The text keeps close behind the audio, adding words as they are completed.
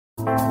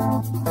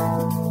What's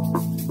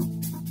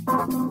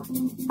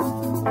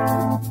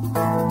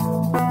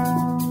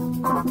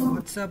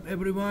up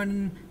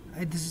everyone,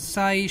 this is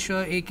Sai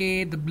Shah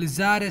aka the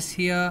Blizzard is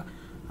here.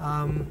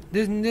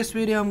 In this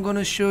video I'm going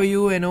to show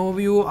you an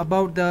overview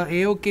about the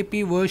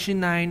AOKP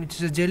version 9, which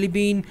is a Jelly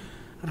Bean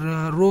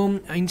ROM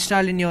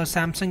installed in your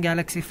Samsung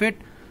Galaxy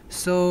Fit.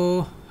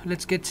 So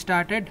let's get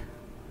started.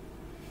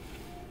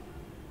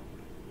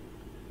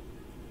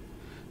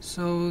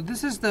 So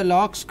this is the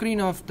lock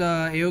screen of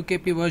the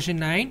AOKP version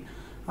 9.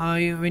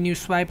 When you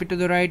swipe it to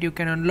the right, you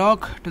can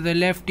unlock. To the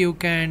left, you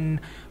can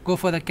go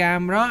for the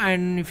camera,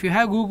 and if you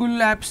have Google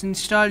Apps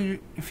installed,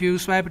 if you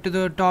swipe it to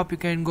the top, you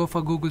can go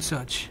for Google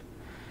search.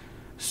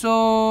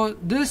 So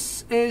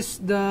this is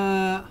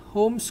the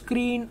home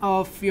screen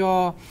of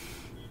your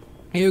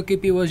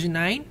AOKP version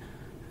 9,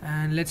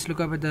 and let's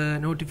look up at the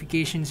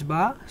notifications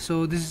bar.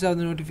 So this is how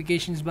the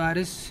notifications bar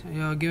is.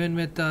 You're given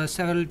with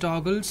several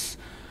toggles,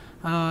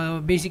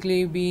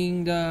 basically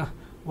being the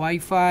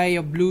Wi-Fi,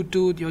 your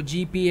Bluetooth, your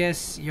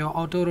GPS, your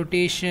auto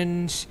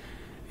rotations,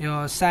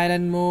 your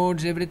silent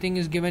modes, everything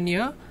is given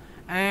here.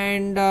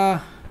 And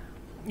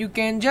you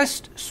can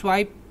just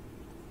swipe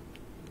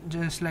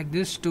just like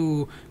this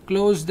to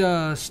close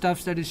the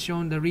stuff that is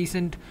shown, the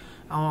recent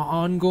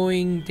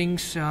ongoing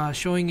things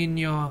showing in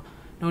your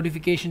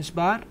notifications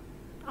bar,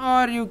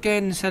 or you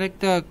can select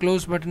the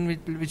close button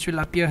which will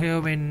appear here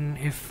when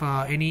if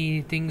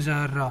any things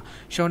are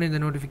shown in the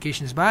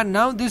notifications bar.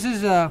 Now this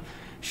is a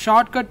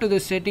shortcut to the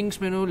settings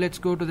menu. Let's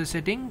go to the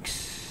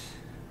settings.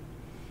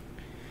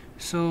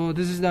 So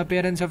this is the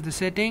appearance of the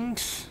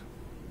settings.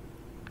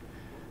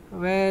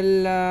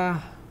 Well,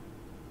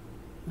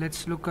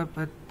 let's look up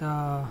at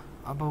the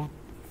about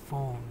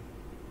phone.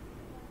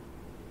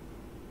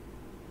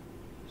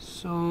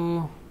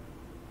 So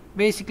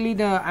basically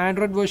the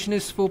Android version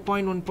is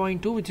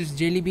 4.1.2, which is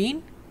Jelly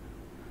Bean,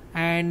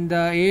 and the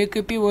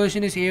AOKP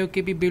version is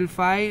AOKP Build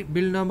 5.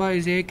 Build number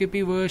is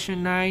AOKP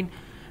version 9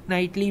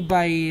 Nightly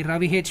by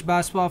Ravi H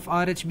Basawa of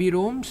RHB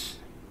ROMs.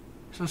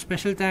 So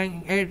special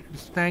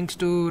thanks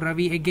to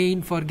Ravi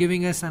again for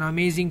giving us an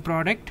amazing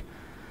product.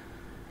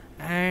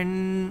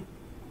 And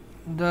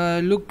the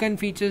look and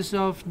features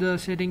of the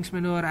settings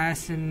menu are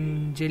as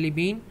in Jelly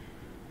Bean.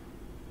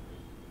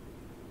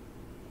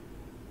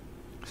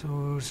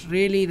 So it's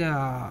really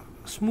so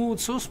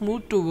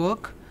smooth to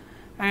work.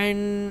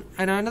 And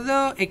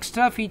another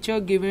extra feature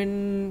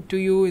given to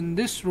you in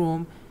this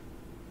ROM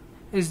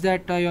is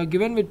that you are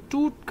given with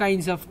two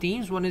kinds of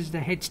themes. One is the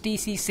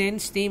HTC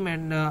Sense theme,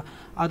 and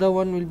other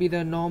one will be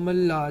the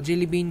normal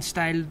Jelly Bean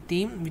style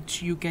theme,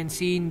 which you can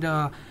see in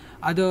the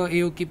other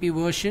AOKP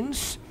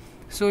versions.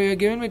 So you are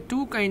given with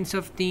two kinds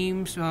of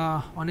themes.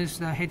 One is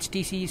the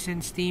HTC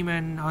Sense theme,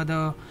 and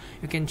other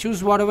you can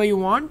choose whatever you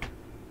want.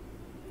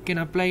 You can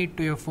apply it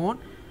to your phone.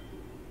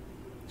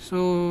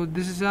 So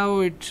this is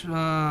how it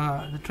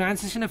the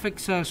transition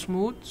effects are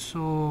smooth,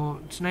 so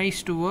it's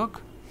nice to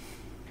work.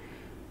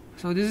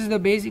 So this is the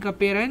basic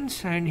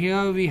appearance, and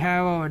here we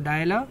have our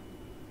dialer.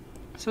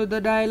 So the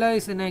dialer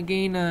is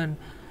again a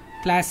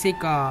classic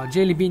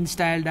Jelly Bean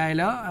style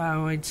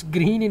dialer. It's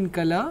green in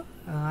color,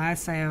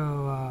 as I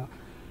have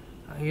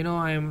I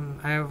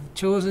have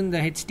chosen the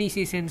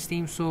HTC Sense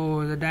theme,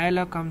 so the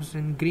dialer comes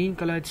in green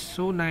color. It's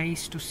so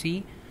nice to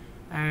see.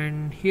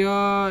 And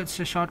here it's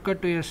a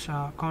shortcut to your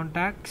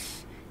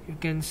contacts. You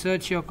can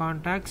search your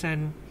contacts,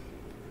 and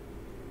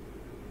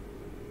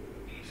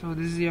so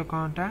this is your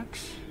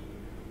contacts.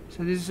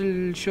 So this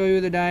will show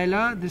you the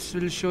dialer, this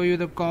will show you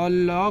the call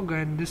log,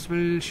 and this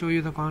will show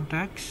you the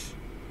contacts.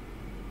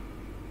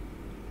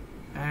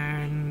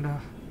 And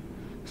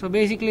so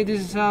basically this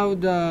is how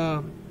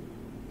the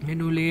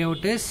menu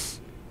layout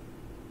is.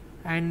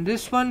 And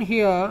this one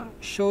here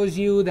shows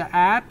you the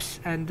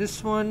apps, and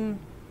this one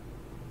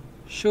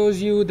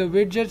shows you the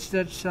widgets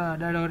that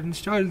are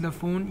installed in the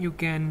phone. You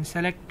can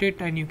select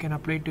it and you can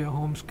apply it to your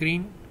home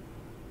screen.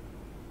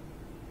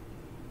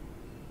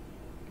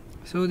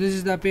 So this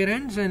is the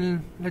appearance,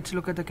 and let's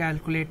look at the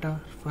calculator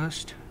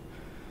first.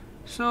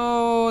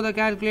 So the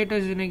calculator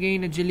is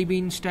again a Jelly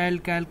Bean style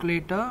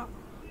calculator,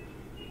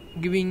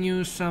 giving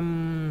you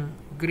some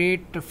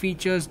great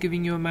features,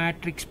 giving you a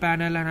matrix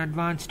panel, an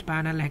advanced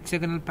panel,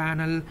 hexagonal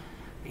panel,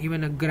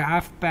 even a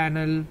graph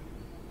panel.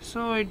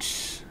 So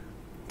it's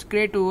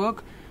great to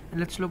work. And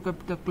let's look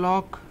up the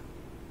clock.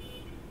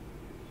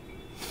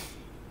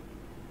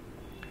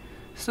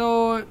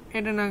 So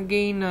it is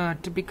again a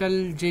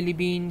typical Jelly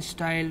Bean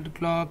styled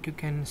clock. You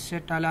can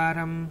set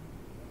alarm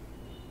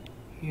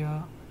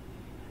here,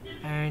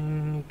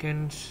 and you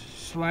can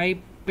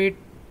swipe it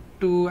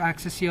to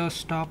access your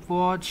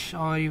stopwatch,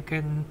 or you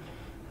can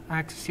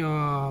access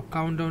your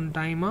countdown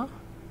timer.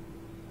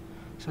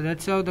 So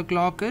that's how the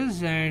clock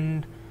is.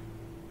 And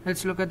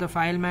let's look at the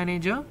file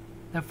manager.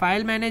 The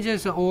file manager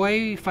is the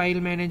OI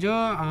file manager.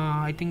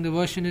 I think the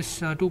version is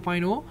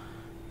 2.0.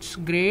 It's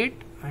great,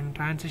 and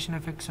transition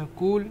effects are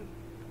cool.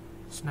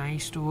 It's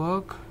nice to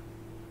work.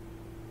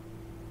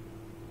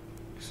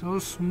 So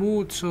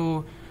smooth.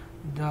 So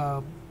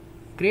the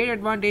great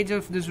advantage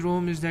of this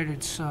ROM is that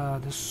it's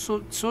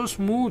so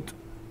smooth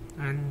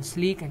and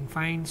sleek and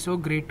fine, so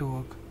great to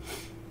work.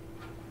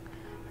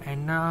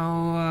 And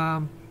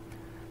now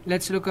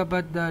let's look up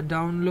at the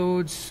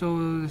downloads. So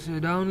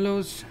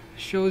downloads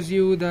shows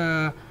you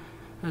the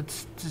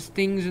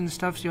things and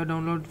stuffs you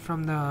download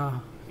from the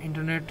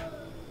internet.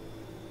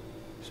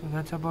 So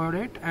that's about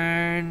it.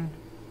 And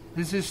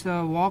this is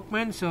the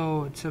Walkman,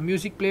 so it's a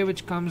music player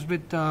which comes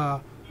with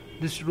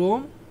this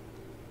ROM.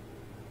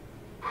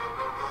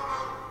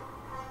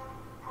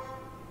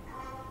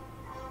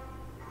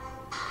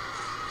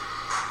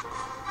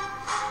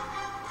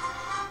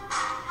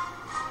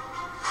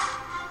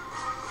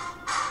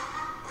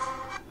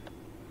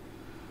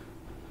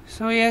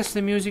 So yes,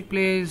 the music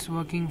player is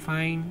working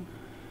fine,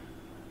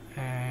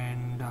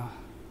 and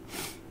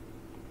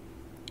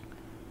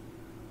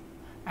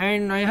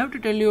I have to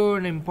tell you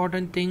an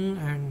important thing,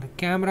 and the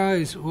camera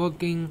is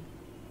working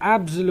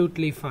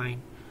absolutely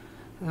fine.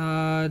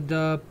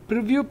 The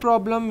preview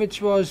problem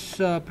which was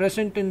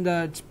present in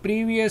the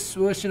previous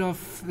version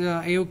of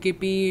the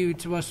AOKP,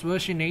 which was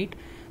version 8,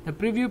 the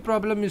preview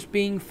problem is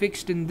being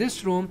fixed in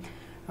this ROM.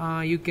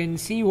 You can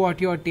see what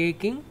you are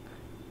taking.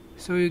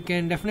 So you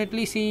can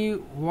definitely see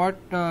what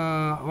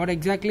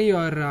exactly you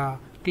are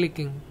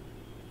clicking.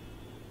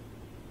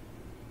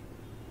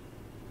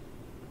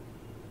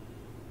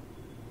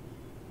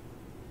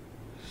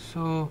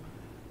 So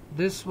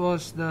this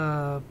was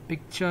the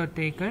picture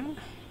taken.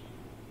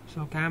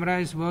 So camera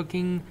is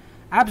working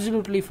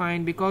absolutely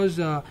fine, because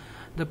the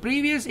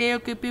previous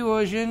AOKP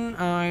version,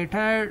 it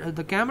had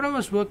the camera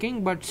was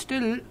working, but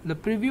still the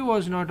preview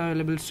was not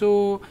available.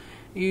 So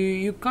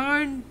you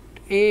can't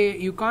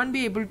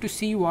be able to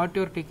see what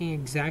you're taking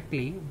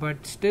exactly,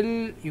 but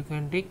still you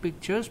can take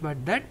pictures.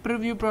 But that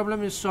preview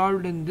problem is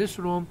solved in this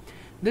ROM.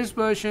 This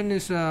version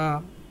is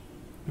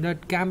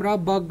that camera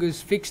bug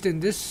is fixed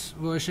in this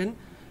version.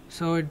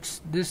 So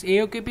it's this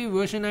AOKP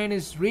version 9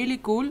 is really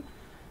cool.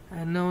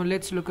 And now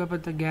let's look up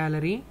at the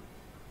gallery.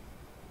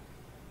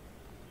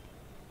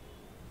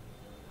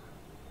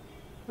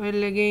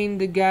 Well, again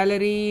the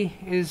gallery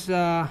is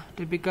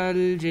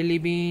typical Jelly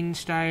Bean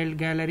style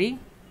gallery.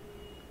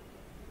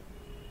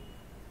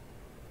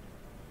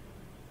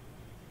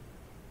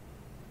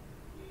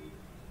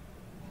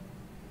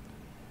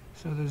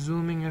 So the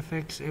zooming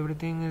effects,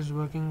 everything is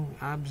working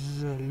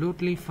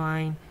absolutely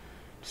fine.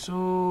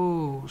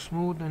 So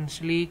smooth and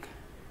sleek.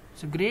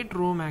 It's a great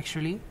ROM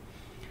actually.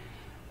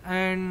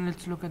 And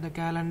let's look at the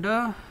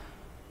calendar.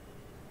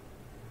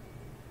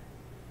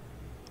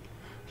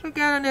 So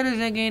calendar is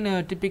again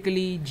a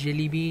typically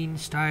Jelly Bean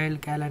style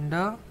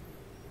calendar.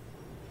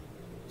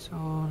 So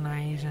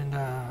nice, and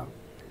the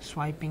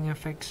swiping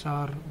effects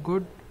are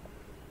good.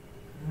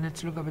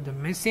 Let's look up at the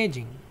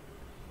messaging.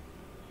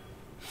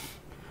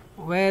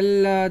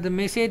 Well, the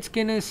message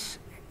skin is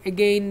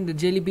again the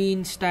Jelly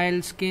Bean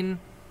style skin.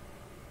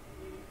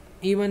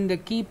 Even the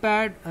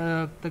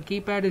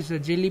keypad is a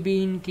Jelly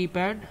Bean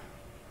keypad,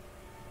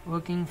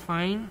 working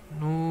fine.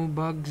 No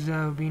bugs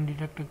have been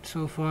detected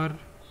so far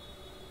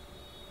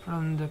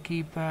from the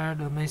keypad.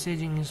 The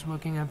messaging is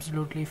working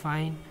absolutely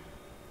fine.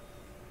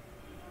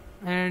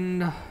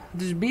 And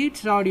this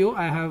Beats audio,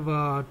 I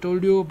have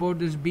told you about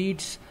this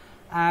Beats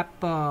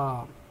app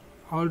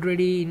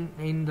already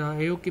in the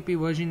AOKP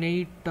version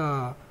 8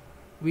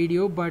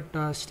 video, but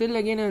still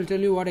again I will tell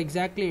you what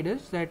exactly it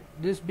is. That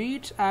this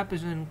Beats app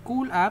is a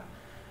cool app.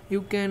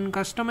 You can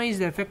customize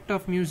the effect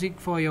of music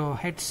for your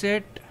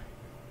headset,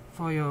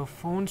 for your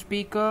phone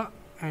speaker,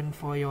 and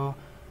for your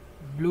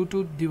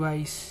Bluetooth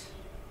device.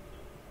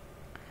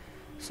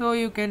 So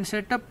you can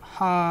set up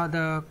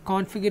the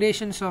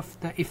configurations of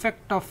the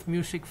effect of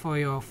music for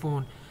your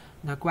phone,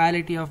 the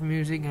quality of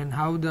music, and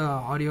how the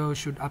audio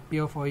should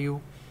appear for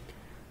you.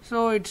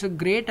 So it's a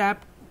great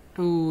app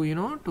to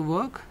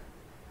work.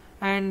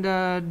 And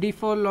the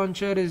default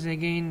launcher is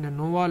again the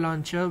Nova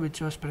launcher,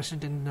 which was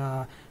present in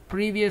the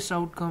previous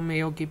outcome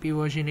AOKP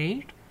version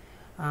 8.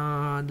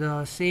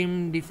 The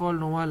same default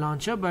Nova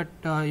launcher, but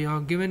you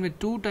are given with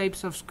two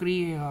types of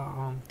screen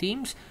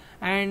themes.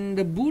 And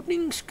the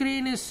booting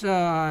screen is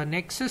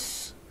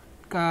Nexus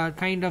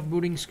kind of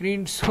booting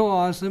screen. So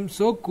awesome,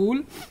 so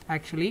cool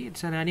actually.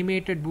 It's an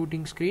animated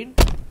booting screen.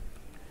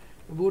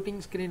 The booting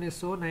screen is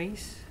so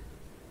nice.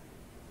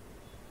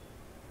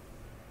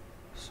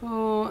 So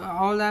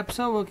all apps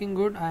are working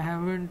good. I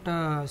haven't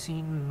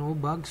seen no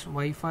bugs.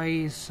 Wi-Fi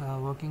is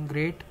working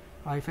great.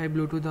 Wi-Fi,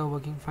 Bluetooth are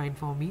working fine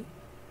for me,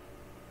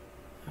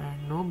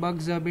 and no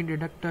bugs have been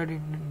detected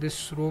in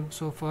this ROM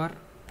so far.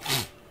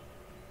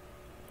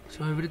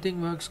 So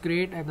everything works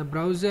great, and the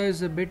browser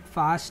is a bit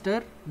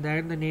faster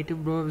than the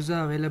native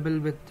browser available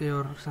with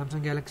your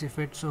Samsung Galaxy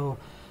Fit. So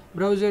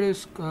browser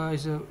is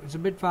a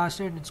bit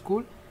faster, and it's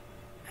cool.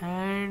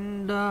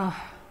 And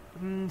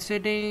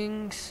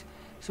settings.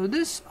 So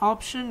this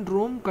option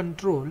ROM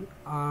control,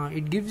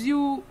 it gives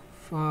you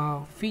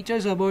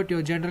features about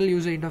your general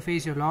user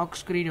interface, your lock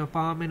screen, your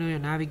power menu, your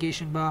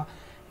navigation bar,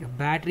 your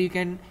battery. You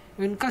can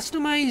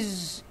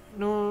customize,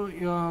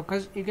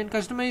 you can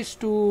customize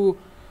to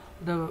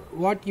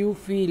what you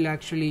feel.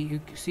 Actually,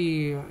 you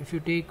see, if you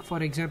take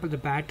for example the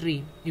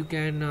battery, you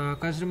can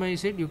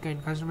customize it. You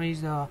can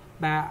customize the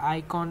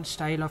icon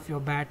style of your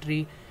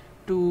battery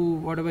to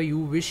whatever you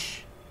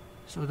wish.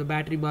 So the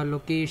battery bar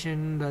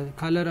location, the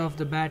color of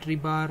the battery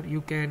bar,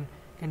 you can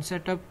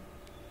set up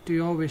to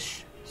your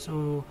wish.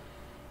 So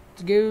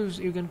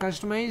you can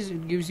customize.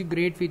 It gives you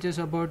great features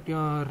about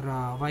your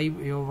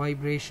your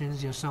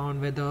vibrations, your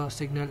sound, weather,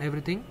 signal,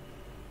 everything.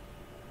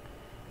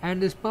 And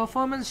this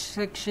performance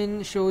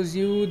section shows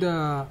you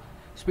the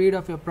speed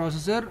of your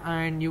processor,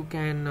 and you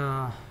can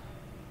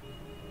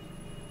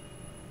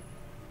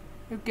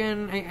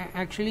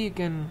actually you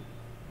can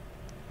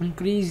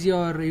increase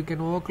your, you can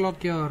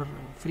overclock your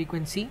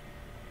frequency.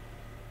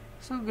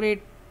 So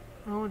great.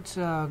 It's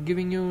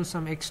giving you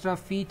some extra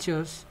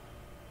features,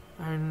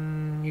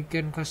 and you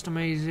can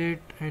customize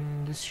it,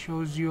 and this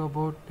shows you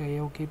about the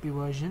AOKP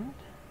version.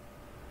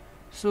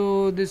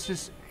 So this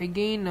is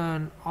again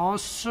an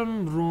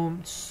awesome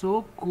ROM,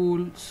 so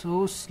cool,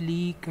 so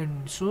sleek,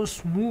 and so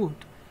smooth.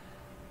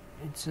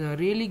 It's a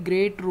really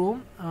great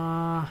ROM.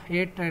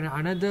 Yet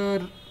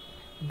another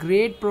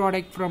great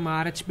product from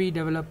RHB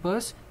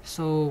developers.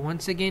 So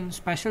once again,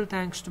 special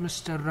thanks to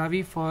Mr.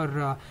 Ravi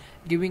for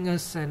giving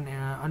us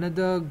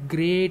another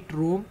great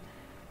ROM.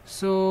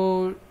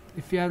 So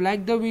if you have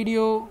liked the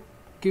video,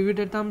 give it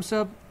a thumbs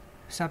up,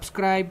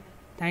 subscribe.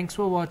 Thanks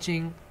for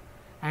watching.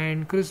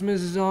 And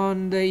Christmas is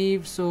on the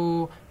eve,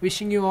 so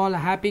wishing you all a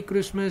happy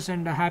Christmas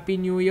and a happy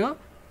New Year.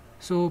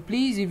 So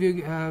please, if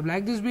you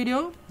like this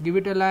video, give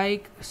it a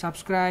like,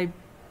 subscribe,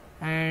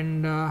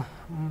 and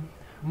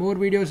more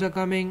videos are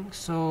coming.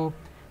 So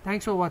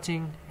thanks for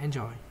watching.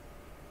 Enjoy.